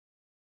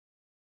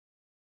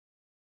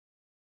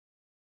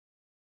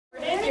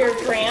your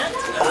grant.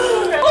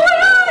 Oh my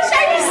gosh,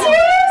 are you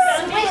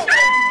serious?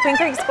 Queen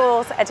Creek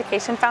Schools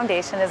Education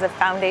Foundation is a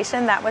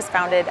foundation that was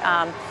founded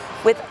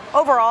with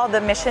overall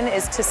the mission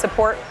is to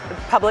support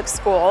public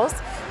schools,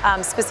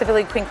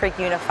 specifically Queen Creek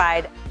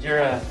Unified. You're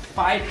a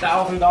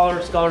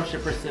 $5,000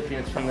 scholarship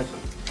recipient from the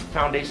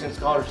Foundation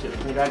Scholarship.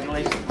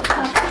 Congratulations.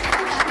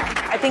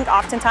 I think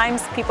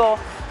oftentimes people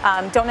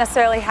don't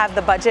necessarily have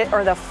the budget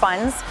or the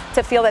funds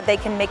to feel that they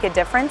can make a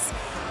difference,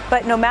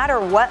 but no matter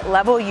what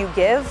level you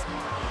give,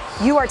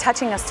 you are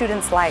touching a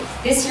student's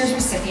life. This year's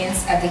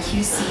recipients of the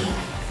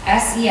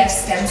QCSEF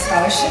STEM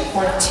Scholarship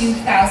for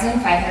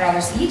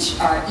 $2,500 each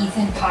are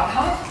Ethan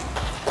Pothoff.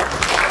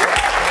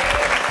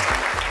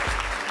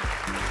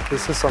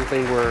 This is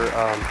something where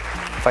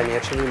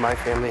financially my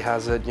family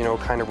has it,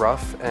 kind of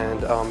rough,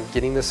 and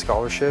getting this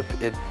scholarship,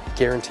 it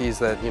guarantees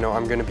that,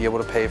 I'm going to be able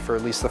to pay for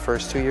at least the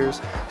first 2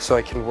 years, so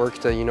I can work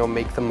to,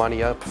 make the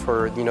money up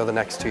for, the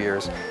next 2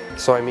 years.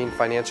 So I mean,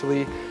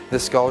 financially,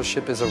 this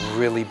scholarship is a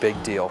really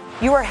big deal.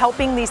 You are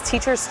helping these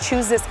teachers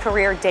choose this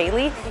career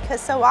daily. Because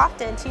so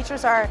often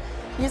teachers are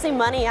using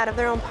money out of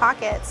their own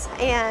pockets,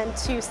 and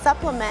to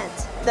supplement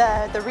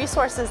the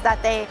resources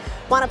that they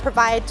want to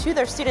provide to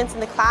their students in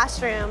the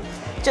classroom,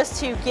 just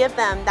to give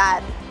them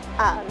that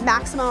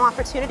maximum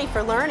opportunity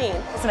for learning.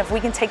 And if we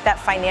can take that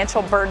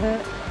financial burden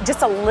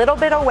just a little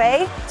bit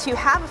away. To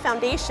have a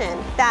foundation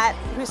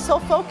whose sole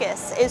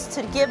focus is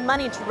to give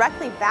money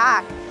directly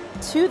back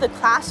to the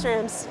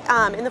classrooms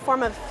in the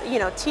form of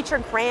teacher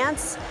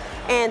grants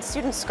and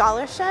student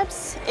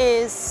scholarships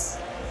is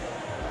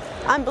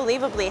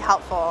unbelievably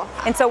helpful.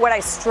 And so what I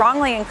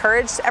strongly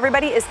encourage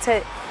everybody is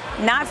to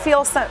not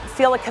feel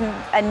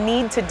a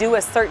need to do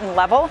a certain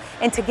level,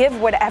 and to give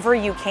whatever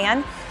you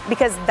can,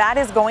 because that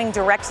is going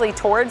directly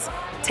towards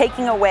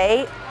taking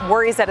away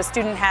worries that a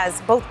student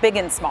has, both big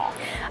and small.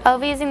 I'll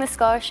be using the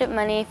scholarship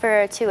money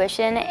for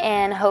tuition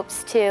and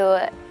hopes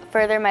to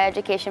further my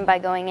education by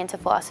going into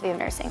philosophy of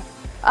nursing.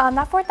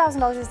 That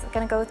 $4,000 is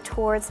going to go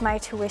towards my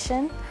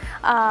tuition,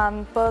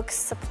 books,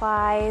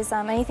 supplies,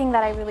 anything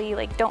that I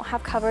really don't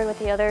have covered with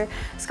the other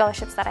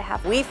scholarships that I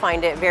have. We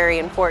find it very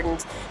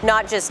important,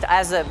 not just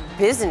as a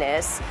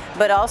business,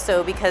 but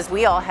also because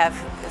we all have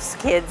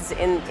kids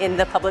in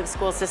the public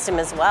school system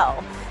as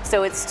well.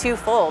 So it's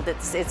twofold.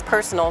 It's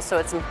personal, so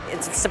it's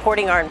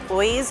supporting our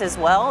employees as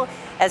well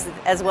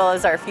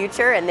as our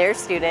future and their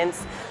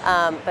students,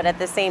 but at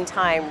the same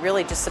time,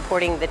 really just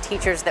supporting the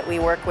teachers that we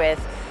work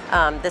with,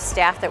 the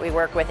staff that we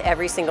work with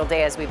every single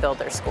day as we build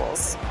their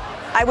schools.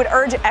 I would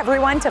urge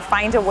everyone to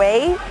find a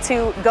way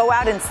to go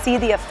out and see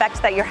the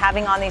effect that you're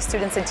having on these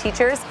students and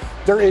teachers.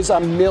 There is a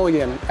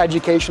million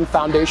education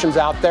foundations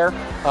out there.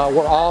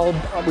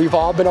 We've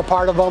all been a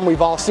part of them,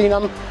 we've all seen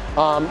them.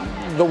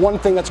 The one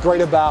thing that's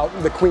great about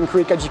the Queen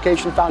Creek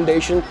Education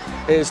Foundation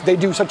is they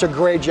do such a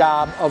great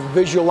job of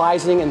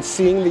visualizing and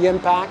seeing the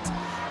impact.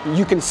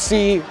 You can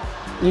see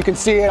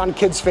it on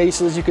kids'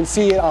 faces, you can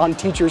see it on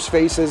teachers'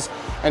 faces,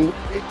 and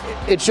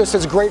it's just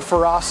as great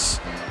for us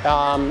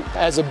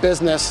as a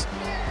business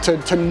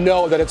to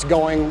know that it's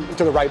going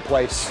to the right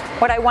place.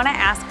 What I want to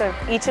ask of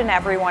each and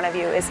every one of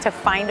you is to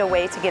find a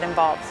way to get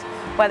involved,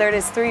 whether it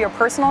is through your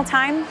personal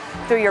time,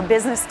 through your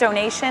business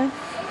donation,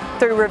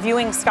 through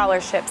reviewing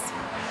scholarships.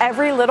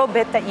 Every little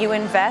bit that you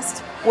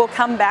invest will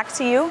come back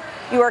to you.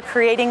 You are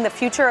creating the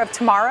future of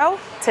tomorrow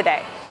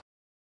today.